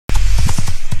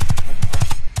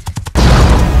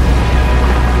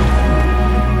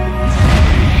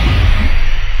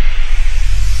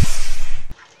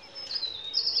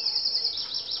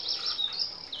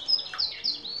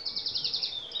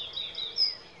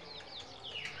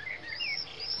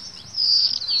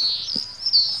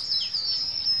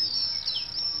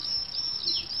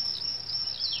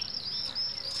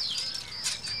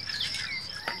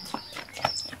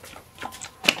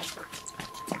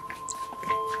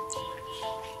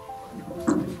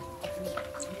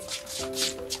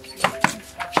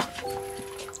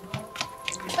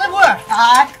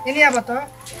इन्हें बता।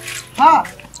 हाँ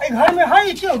घर में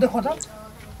है क्यों देखो तो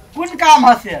कौन काम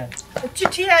है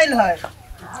चिट्ठी आयल है।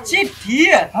 चिट्ठी?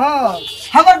 हाँ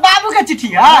हमारे बाबू के चिट्ठी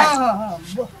है। हाँ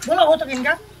बोलो हो तो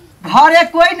इनका घरे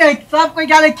कोई नहीं, सब कोई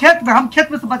गया खेत में, हम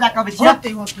खेत में से बचा कर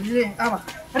ले अब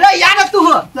अरे यार तू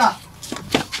हो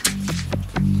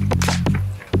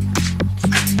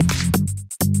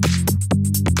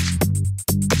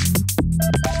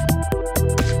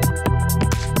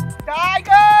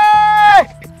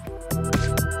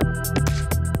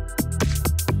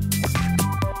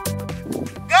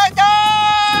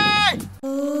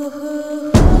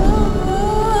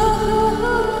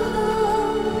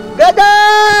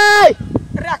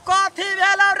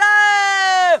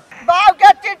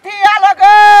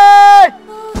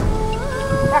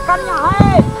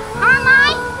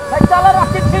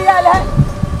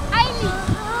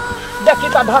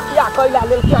ढकिया कैला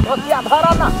लेलकिया ढकिया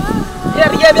धरा ना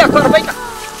ये बे करबै ना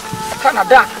खाना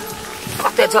डाक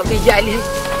कते जल्दी जाइली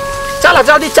चल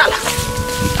जल्दी चल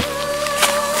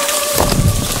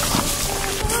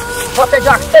कते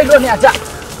जाक तैलो ने जा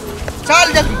चल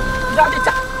जल्दी जल्दी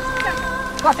चल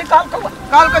कते काल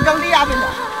को जल्दी आबे ला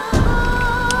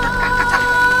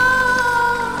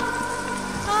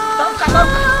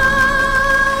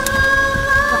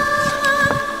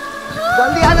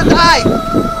जल्दी आना भाई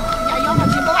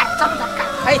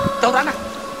hey, dौड़ा ना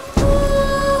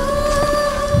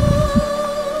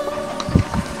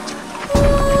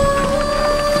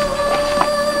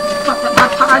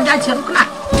फकान जाए छे रुकना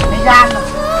नहीं जान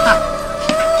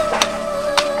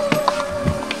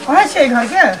कहाँ से घर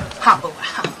के? हाँ बउआ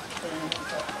हाँ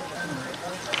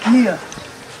लिया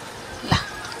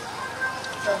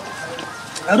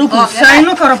रुक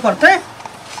साइनो कर पड़ते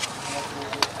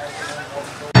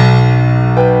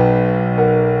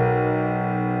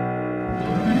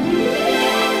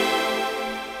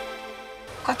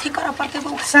कथी कर पड़ते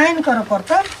बउआ? साइन कर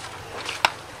पड़ता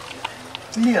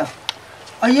लिया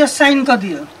और ये साइन कर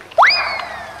दिया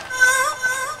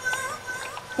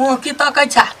वो की तो कह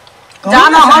छा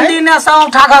जाना हंडी ने से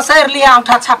उठा घसेर लिया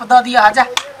उठा छाप द दिया जा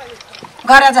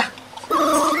घर जा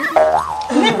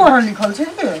नहीं पढ़ल लिखल छे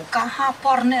के कहां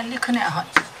पढ़ने लिखने है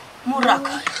मूर्ख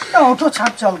है तो ऑटो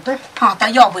छाप चलते हां त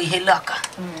यो बई हे लका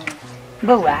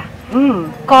बउआ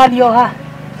कहलियो है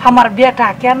हमर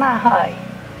बेटा केना है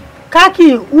काकी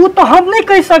वो तो हम नहीं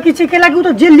कह सकी छे के लागी वो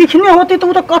तो जे लिखने होते तो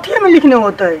वो तो कथी में लिखने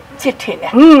होते चिट्ठी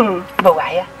में बउआ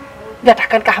या बेटा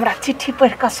कनका हमरा चिट्ठी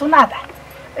पढ़ के सुना दे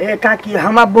ए काकी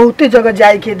हमा बहुते जगह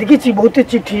जाए के देखी छी बहुते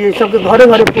चिट्ठी है सबके घरे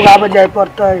घरे पुरावे जाए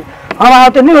पड़ता है हम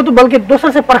आते नहीं हो तो बल्कि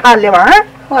दूसरे से पढ़ा लेवा हैं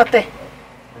होते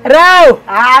राव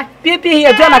आ पीपी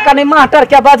ये जना कने मास्टर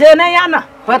के बजे नहीं आना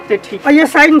होते ठीक ये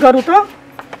साइन करू तो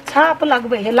छाप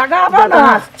लगबे है लगाबा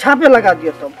ना छापे लगा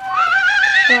दियो तो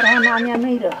तोरा नाम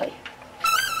नहीं रहे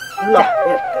ला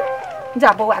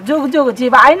जा बउआ जुग जुग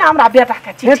जीवा आई ना हमरा बेटा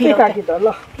के चिट्ठी काकी तो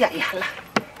ल या ला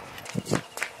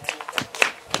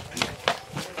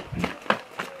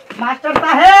मास्टर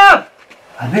साहब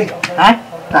अरे हां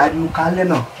टाइम निकाल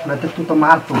लेना नहीं तो तू तो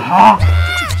मार तू हां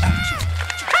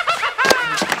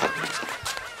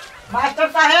मास्टर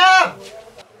साहब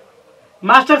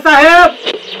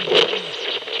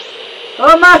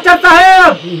ओ मास्टर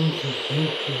साहब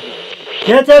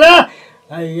क्या चला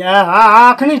या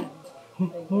आखनी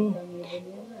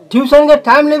ट्यूशन के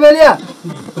टाइम ले लिया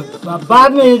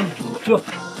बाद में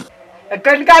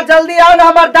कनका जल्दी आओ ना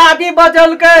हमर दादी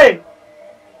बजल के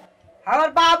हमर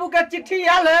बाबू के चिट्ठी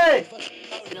आल है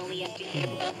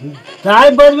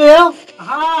टाइम बजबे हो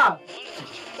हां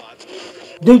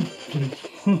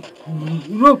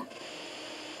रुक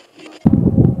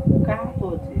कहां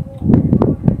पहुंचे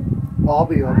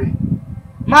अभी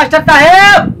मास्टर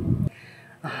साहब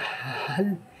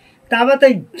ताबत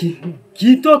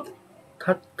गीतो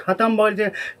खत्म भइल छै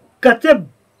कते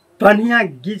बढ़िया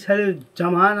गीत छले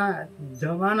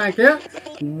जमाना के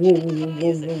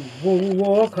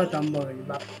वो खत्म भइल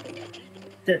बाप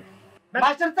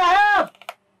मास्टर साहब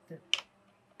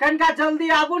कनका जल्दी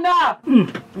आबू ना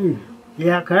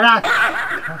या खड़ा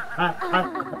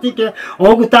ठीक है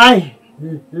ओगताई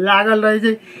लागल रही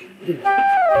छै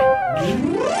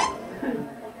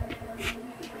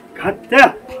खत्ते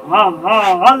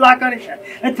हाँ ला कर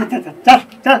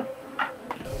चल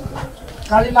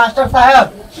खाली मास्टर साहब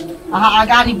अहाँ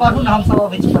आगाड़ी बढ़ू ना हम सब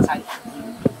अबै छी पछाड़ी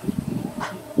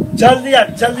जल्दी आ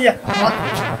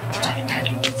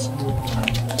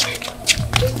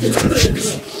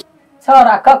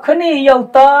छोरा कखनी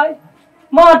यौतै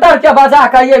मोटर के बजा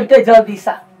के अबते जल्दी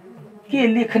सा की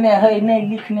लिखने है नहीं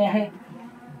लिखने है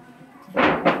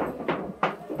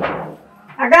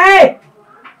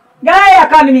गए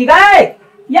अकादमी गए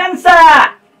यंसा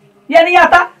ये नहीं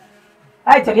आता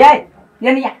आइ चली आइ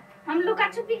ये नहीं हम लुका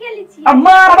छुपी के ली छी अब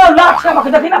मारबो लाख से मक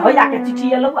देखी ना भैया के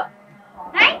चिट्ठी एलो बा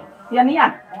हैं ये नहीं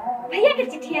भैया के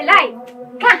चिट्ठी है लाई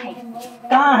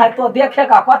कहाँ है तो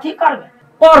देखेगा कथी करबे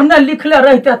पढ़ने लिखले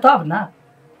रहते तब ना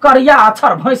करिया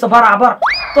अक्षर भैंस बराबर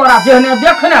तोरा जेहने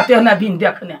देखने तेहने बिन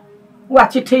देखने वह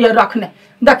चिट्ठी रखने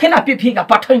देखी ना पिफी का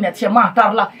पठैने छे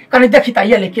मास्टर ला कनी देखी ता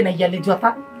ये लेकिन ये ले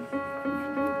जोता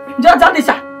जो जल्दी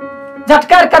सा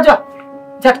झटकार का जो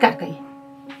झटकार कही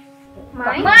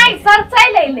माई सर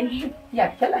चल ले या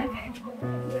चला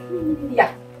या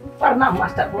प्रणाम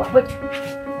मास्टर बुआ बैठ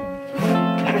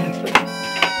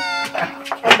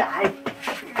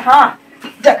हाँ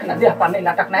देखना देह पर नहीं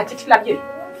लटकना चिट्ठी लगी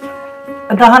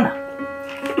दहना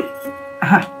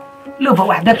हाँ लो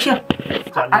बउआ देखियो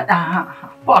हाँ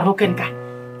पढ़ो किनका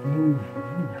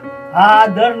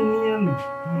आदरणीय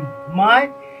माय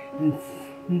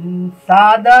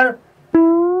सादर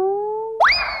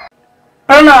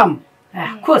प्रणाम।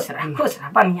 खुश रह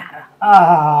बढ़िया रह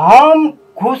हम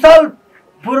कुशल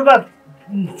पूर्वक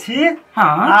छी।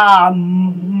 हाँ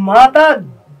माता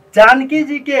जानकी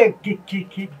जी के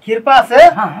कृपा से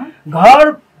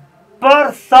घर पर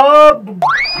सब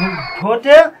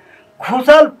छोटे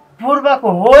कुशल पूर्वक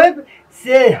होय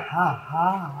से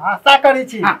आशा करै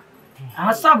छी।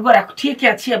 हाँ सब गोरा ठीक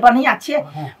है छे बढ़िया छे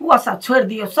वो सब छोड़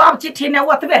दियो सब चिट्ठी ने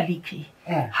ओतबे लिखी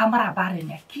हमरा बारे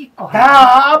में की कह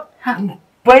आप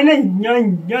पहले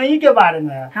यही के बारे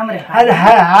में हमरे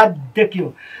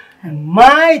देखियो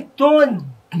माय तो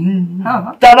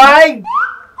दवाई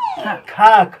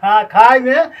खाए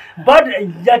में बड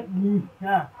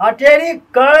हटेरी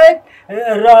करैत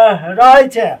रहै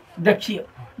छै। देखियो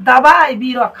दवाई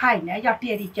बीरो खाई ने या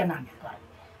टेरी केना ने कर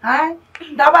हैं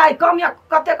दवाई कम या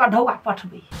कते का ढौआ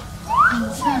पठबे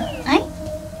हैं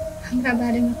हमरा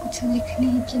बारे में कुछ लिखने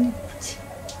है कि नहीं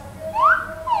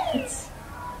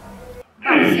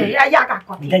से या का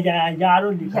कथी यारो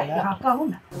लिखल है। हां कहू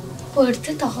ना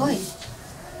पढ़ते तो होय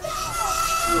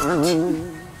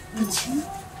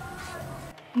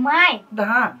माय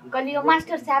हां कलियो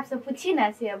मास्टर साहब से पूछी ना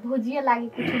से भौजिया लागे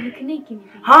कुछ लिखने की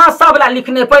नहीं। हां सब ला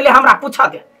लिखने पहले हमरा पूछा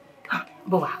दे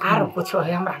बुआ आरो कुछ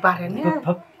है हमरा बारे में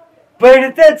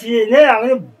पढ़ते छी ने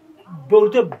हमने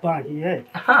बहुत बाकी है।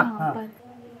 हां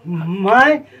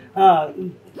माय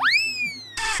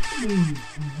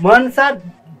मनसा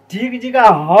ठीक जी का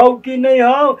हो कि नहीं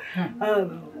हो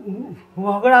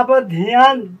ओकरा पर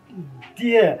ध्यान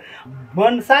दिए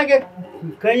मनसा के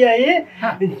कहिए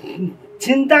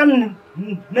चिंता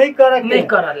नहीं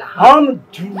करला हम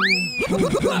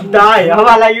दाई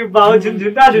हवा लगी बहुत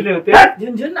झुनझुना झुने होते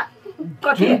झुनझुना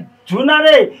कथी झुना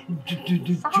रे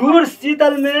चूर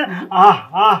शीतल में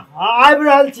आबि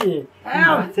रहल छी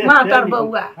मास्टर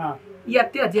बउआ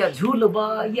यते जे झूलब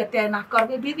यते ना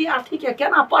करबे विद्यार्थी के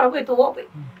केना पढ़बे तो होबे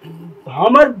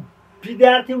हमर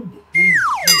विद्यार्थी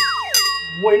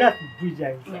ओइना बुझ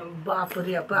जाय। बाप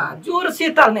रे बा जोर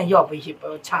शीतल नहीं होबे छै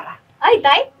छाड़ा आई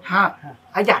ताई हां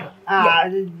हजार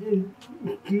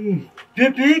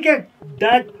पीपी के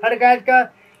दांत फड़का का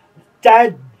चाहे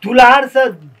दुलार से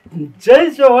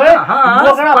जैसे होए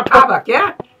ओकरा पठावा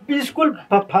के स्कूल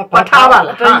पठावा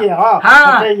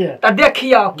हां त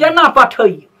देखियो केना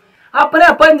पठैयो अपने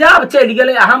पंजाब चल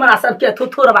गेले हमरा सब के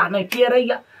थुथुरवा नहीं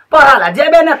केरैया पढ़ाला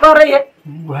जेबे न करे है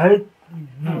भाई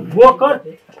वो कर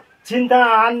चिंता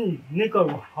नहीं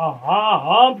करो।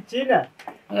 हम छी ना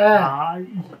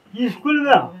स्कूल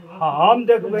में हम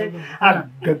देखबे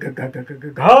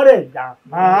घरे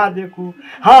देखू।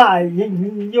 हाँ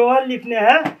यो लिखने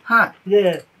हैं हाँ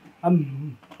ये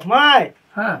माय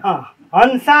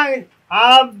अंसा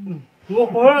आप वो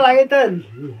खोल लगे तो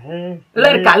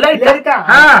लड़का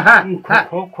हाँ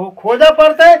खोजा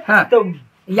पड़ता है तो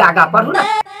यागा पर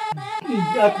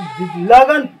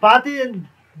लगन पाती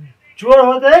चोर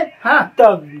होते तो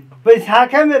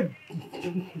बैसाखे में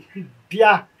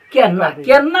ब्याह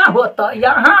केना होता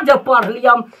यहाँ जब पढ़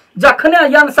लिया जखने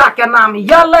यंसा के नाम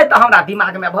यले तो हमरा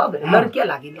दिमाग में भ गए लड़के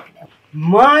लागी लिखने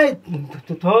माय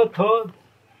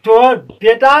तो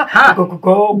बेटा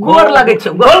गोर लगे छे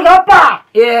गोलगप्पा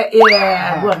ए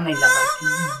गोर नहीं लगा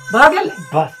भ गेल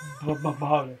बस भ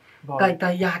कई त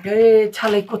यागे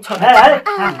छले कुछ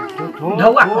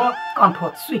ढौआ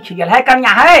कंठोत सुख गेल है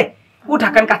कन्या है उठा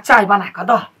कनका चाय बना के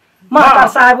द मास्टर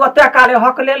साहब ओते काले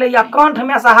हक ले ले या कंठ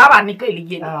में से हवा निकल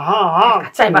गेल। हां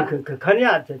चाय बना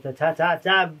खनिया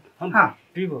चा हम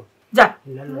पीबो जा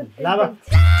लावा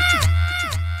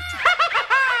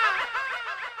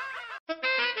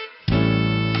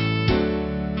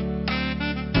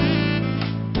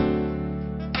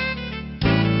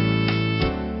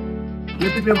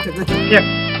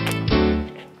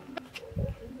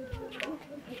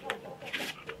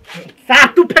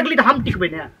सातु टिकली तो हम टिकबे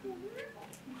ना।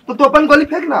 तो तू अपन गोली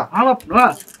फेंक ना। हम अपना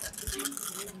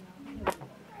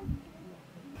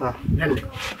हां ले ले।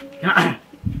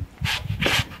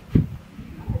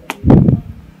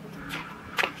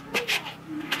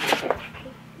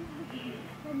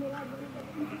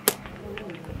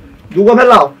 दुगो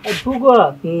फेलाओ। दुगो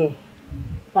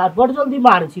तारपर जल्दी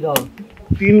मार छी रहो।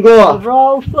 3 गो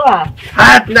रौसा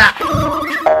हाथ ना।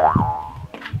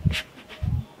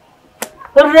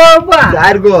 रोबा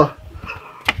 4 गो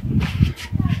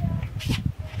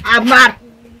अब मार।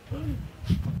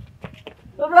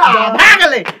 भाग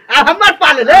ले अब हमर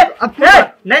पाले ले। अब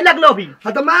नहीं लगलो अभी।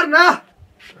 हाँ तो मार ना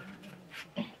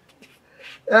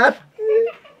यार,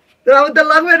 तेरा तो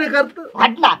लगवे नहीं करता।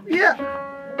 हटना ये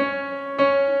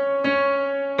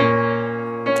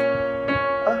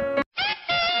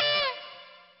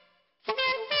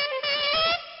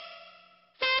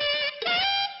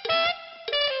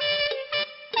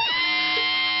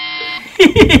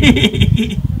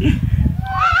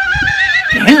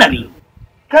लगी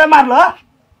क्या मार लो?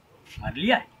 मार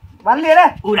लिया मार लिया रे?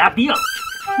 उड़ा दियो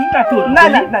नहीं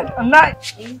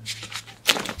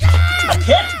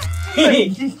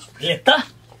लेता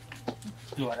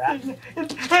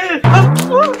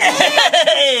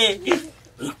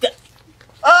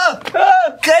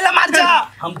कैला मार जा।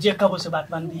 हम जे कबो से बात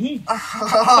मान दी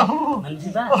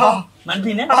मान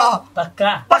दी ना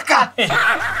पक्का पक्का।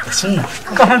 सुन ना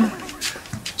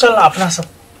चल अपना सब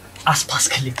आसपास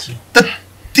खेले छी। तो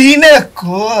 3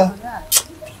 को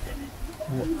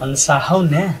अंसा हो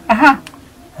ने हां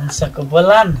अंसा को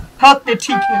बोला ना। हाँ तो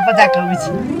ठीक है बजा कर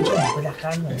बेची। बजा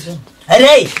कर ना।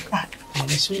 अरे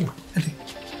मैंने सुन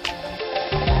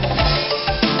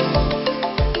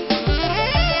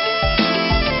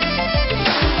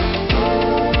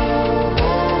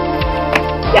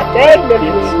क्या देख ले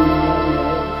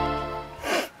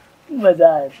मजा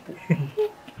आया।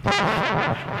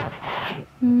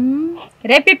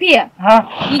 रे पिपिया हाँ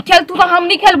ई खेल तू तो हम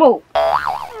नहीं खेलबो।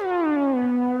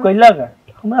 कोई लगा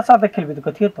हमरा साथ खेलबे तो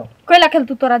कथि होतो। कोइला खेल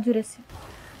तू तोरा जुरे से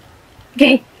गे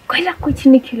कोइला कुछ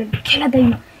नहीं खेल खेला दई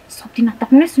ना सब दिन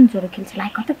तक ने सुन जोरे खेल चला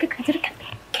कत के खजर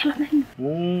खेला नहीं।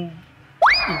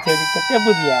 ई चली कते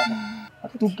बुझिया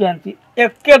तू केंती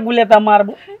एक गुलेता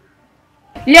मारबो।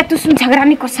 ले तू सुन झगड़ा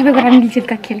नहीं कर सबे गरा मिल जुल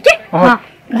का खेल के। हां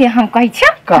ले हम कहि छ।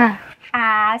 हां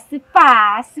आस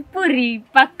पास पूरी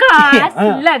पकास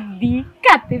लद्दी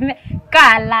कत में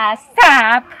काला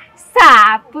सांप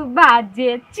सांप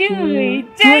बाजे चुई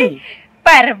चुई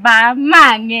परवा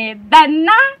मांगे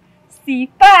दन्ना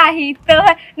सिपाही तो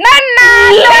नन्ना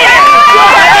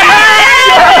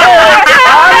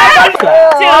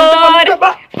चोर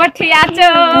पठिया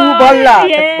चोर बल्ला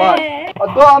और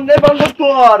दो हमने बंद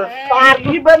तोर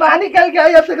पार्टी बनानी कल के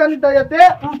आई ऐसे गणित आते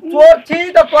चोर छी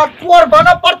तो चोर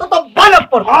बना पड़तो तो बना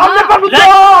पड़तो। हमने बंद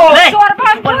चोर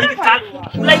बन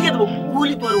बुलाइए तो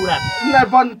गोली तोर उड़ा नहीं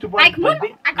बंद तू आइक मुन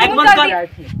कर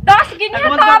 10 गिने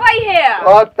तो आबै है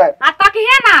होता है आ तक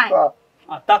है ना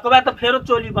तकबे तो फेरो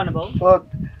चोली बनबो।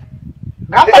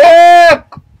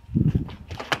 1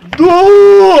 2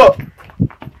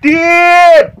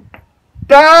 3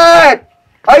 4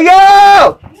 आयो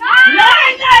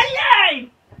नहीं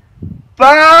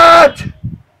 5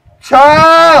 6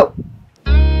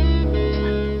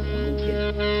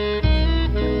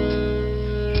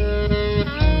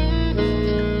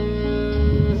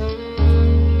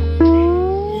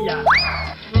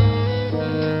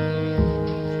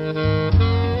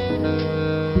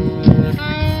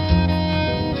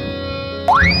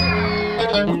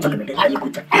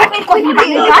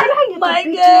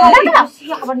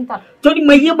 चोरी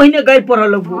मैये बहिने गए पर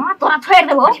लगो। हां तोरा छोड़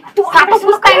देबो तू सातो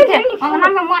सुन कहि के अंगना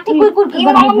में माटी कुर के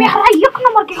में हरा एक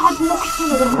नंबर के हाथ में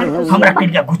हमरा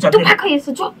पिटिया घुसा तू भाग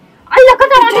ऐसे जो आई लगा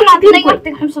तो नहीं करते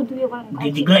हम सब दुए बार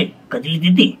दीदी गए कजली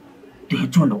दीदी तू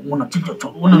जो ना वो ना चल जो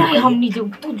वो ना हम नहीं जो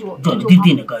तू जो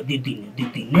दीदी ने कहा दीदी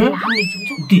ने हम नहीं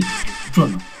जो दीदी जो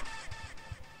ना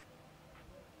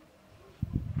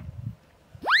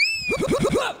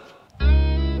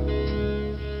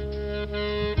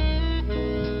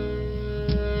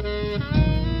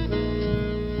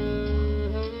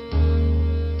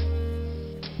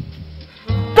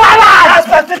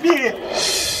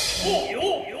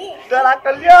तेरा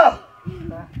कलिया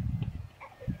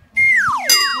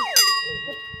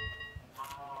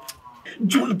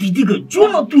जो दीदी गए जो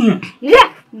ना तू है ले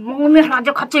मुंह में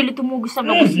राजा खचेली तू मुंह सब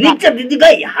लोग नीचे दीदी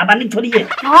गई हवा नहीं छोड़ी है।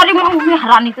 अरे मुंह में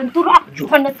हरानी तू रा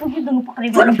फन तू ही दोनों पकड़े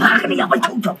जो भाग नहीं अब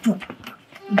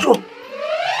जो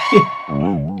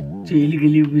चल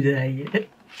गली बुझाई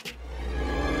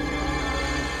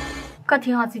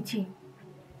कथी हंसी छी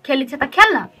खेली छ त खेल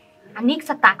न आ निक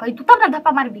से ताकै तू तब न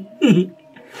धप्पा मारबी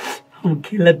हम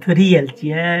खेल थोड़ी आयल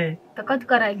छियै तो कद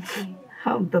करल छी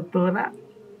हम तो तोरा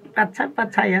अच्छा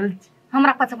पछा आयल छी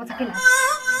हमरा पछा पछा केला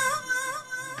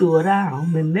तोरा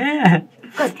हम ने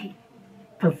कथी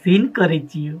पसीन करे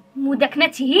छियो मुंह देखने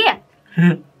छी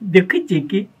देखै छी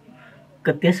कि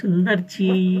कते सुंदर छी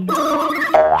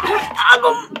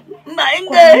आगो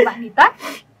मांगे बानी त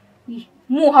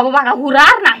मुंह हवा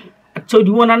हुरार नाही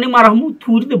छोड़ियो ना नहीं मार हम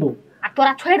थूर देबो आ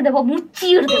तोरा छोड़ देबो मुंह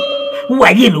चीर देबो वो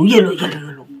ये लो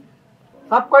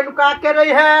सब कोई लुका के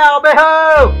रही है अबे हो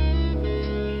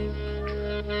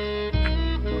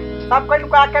सब कोई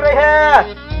लुका के रही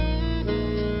है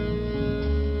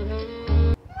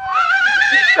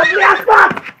सबने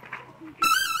आसपास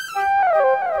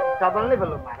कबल नहीं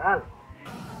बोलो महाराज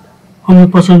हम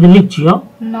पसंद लिख छियो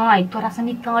नहीं तोरा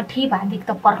सनी कठी बादिक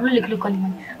त पढ़लो लिखलो कली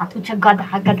मन आ तू छ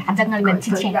गधा गधा जंगल में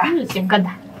छी छे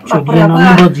गधा छोड़िए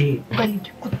ना बजी गली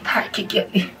के कुत्ता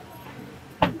के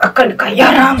अकल का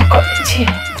आराम कर छे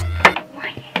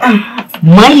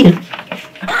माई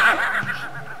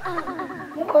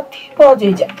कथी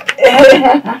बजे जा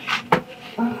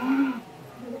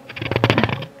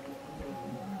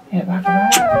हे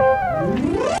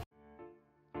भगवान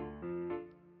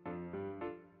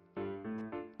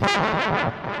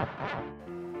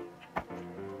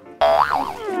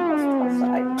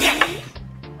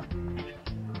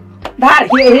धार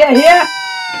हे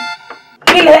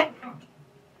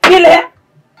किल है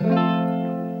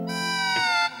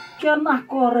क्या ना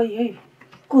कर रही है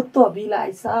कुत्तो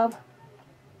बिलाई सब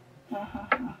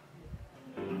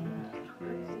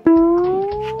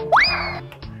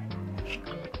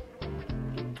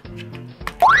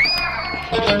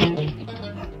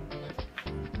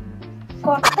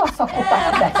कत्तो सा कुत्ता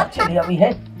बेचा चली अभी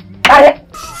है अरे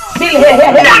किल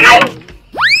है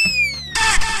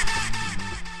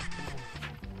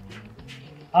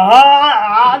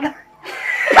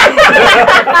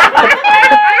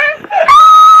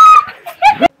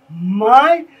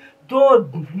मैं तो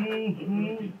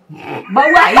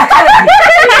बउआ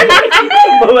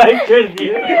छोड़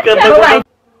दिए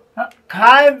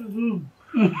खाए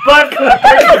पर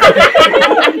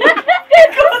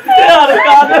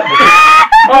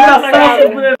हां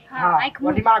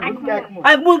दिमाग घुस गया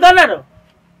आई बोलता ना रो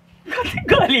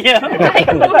गालियां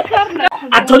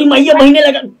आ थोड़ी मैया महीने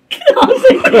लगा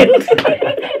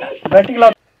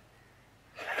बैटिंग